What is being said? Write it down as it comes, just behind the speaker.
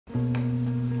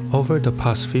Over the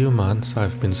past few months,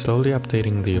 I've been slowly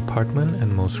updating the apartment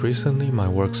and most recently my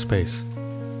workspace.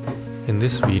 In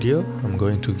this video, I'm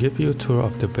going to give you a tour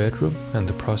of the bedroom and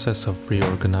the process of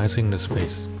reorganizing the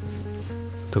space.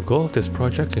 The goal of this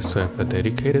project is to have a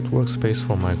dedicated workspace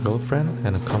for my girlfriend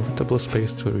and a comfortable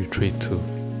space to retreat to.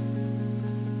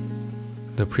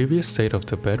 The previous state of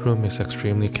the bedroom is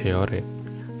extremely chaotic.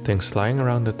 Things lying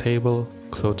around the table,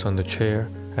 clothes on the chair,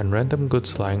 and random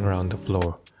goods lying around the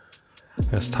floor.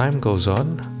 As time goes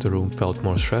on, the room felt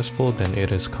more stressful than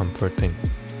it is comforting.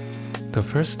 The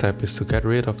first step is to get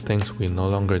rid of things we no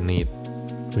longer need.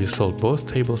 We sold both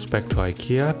tables back to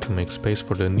IKEA to make space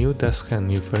for the new desk and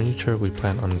new furniture we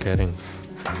plan on getting.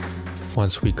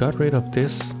 Once we got rid of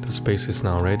this, the space is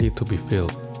now ready to be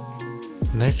filled.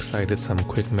 Next, I did some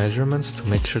quick measurements to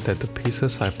make sure that the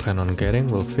pieces I plan on getting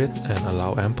will fit and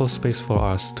allow ample space for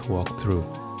us to walk through.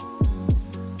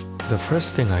 The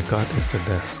first thing I got is the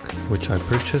desk, which I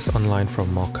purchased online from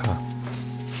Muuto.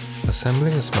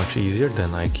 Assembling is much easier than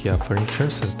IKEA furniture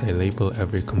as they label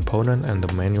every component and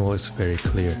the manual is very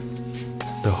clear.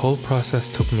 The whole process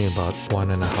took me about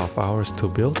 1.5 hours to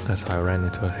build as I ran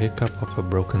into a hiccup of a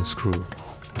broken screw.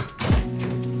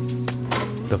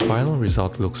 The final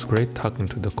result looks great tucked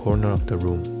into the corner of the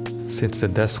room. Since the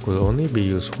desk will only be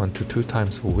used 1 to 2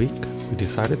 times a week, we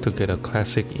decided to get a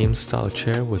classic Im-style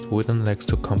chair with wooden legs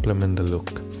to complement the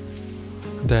look.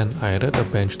 Then I added a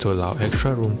bench to allow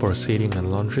extra room for seating and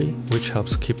laundry, which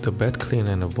helps keep the bed clean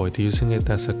and avoid using it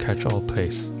as a catch-all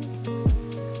place.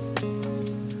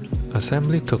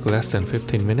 Assembly took less than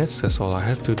 15 minutes as all I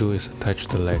had to do is attach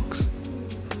the legs.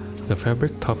 The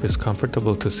fabric top is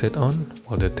comfortable to sit on,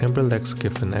 while the timber legs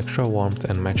give an extra warmth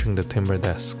and matching the timber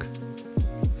desk.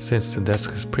 Since the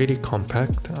desk is pretty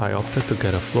compact, I opted to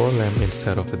get a floor lamp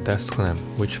instead of a desk lamp,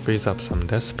 which frees up some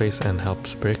desk space and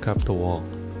helps break up the wall.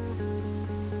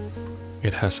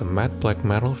 It has a matte black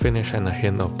metal finish and a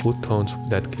hint of wood tones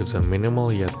that gives a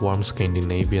minimal yet warm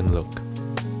Scandinavian look.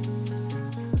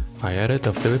 I added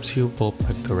a Philips Hue bulb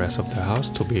like the rest of the house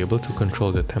to be able to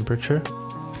control the temperature.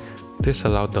 This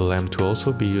allowed the lamp to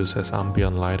also be used as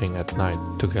ambient lighting at night,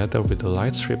 together with the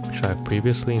light strip which I have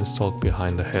previously installed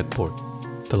behind the headboard.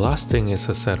 The last thing is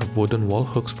a set of wooden wall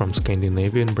hooks from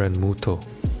Scandinavian brand Muuto.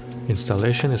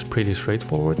 Installation is pretty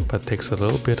straightforward but takes a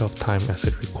little bit of time as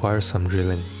it requires some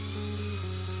drilling.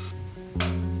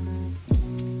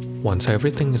 Once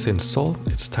everything is installed,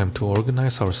 it's time to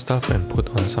organize our stuff and put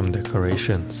on some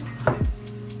decorations.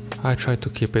 I tried to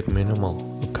keep it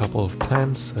minimal. A couple of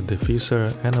plants, a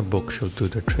diffuser, and a book should do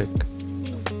the trick.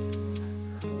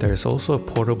 There is also a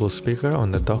portable speaker on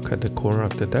the dock at the corner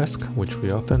of the desk, which we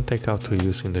often take out to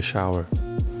use in the shower.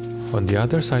 On the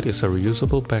other side is a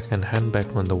reusable bag and handbag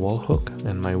on the wall hook,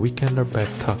 and my weekender bag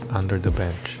tucked under the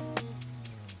bench.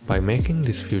 By making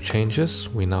these few changes,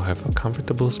 we now have a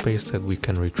comfortable space that we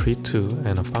can retreat to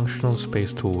and a functional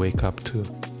space to wake up to.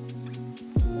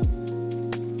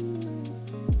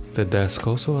 The desk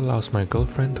also allows my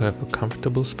girlfriend to have a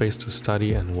comfortable space to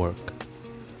study and work.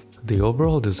 The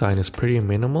overall design is pretty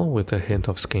minimal with a hint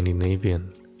of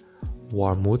Scandinavian.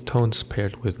 Warm wood tones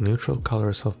paired with neutral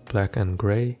colors of black and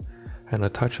grey, and a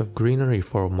touch of greenery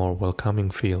for a more welcoming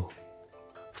feel.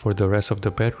 For the rest of the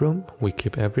bedroom, we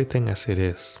keep everything as it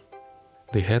is.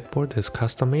 The headboard is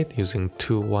custom made using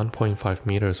 2 1.5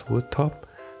 meters wood top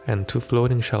and 2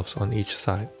 floating shelves on each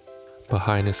side.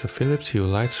 Behind is a Philips Hue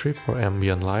light strip for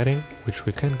ambient lighting, which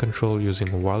we can control using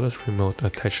a wireless remote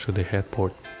attached to the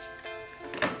headboard.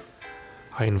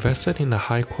 I invested in a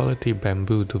high quality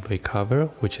bamboo duvet cover,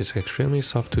 which is extremely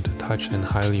soft to the touch and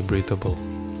highly breathable.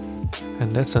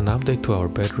 And that's an update to our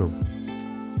bedroom.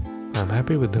 I'm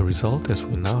happy with the result as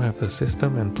we now have a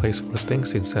system and place for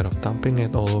things instead of dumping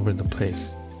it all over the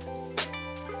place.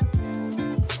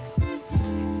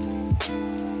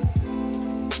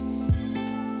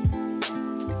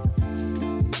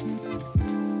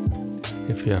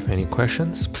 If you have any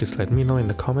questions, please let me know in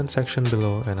the comment section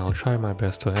below and I'll try my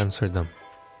best to answer them.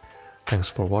 Thanks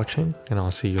for watching and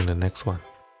I'll see you in the next one.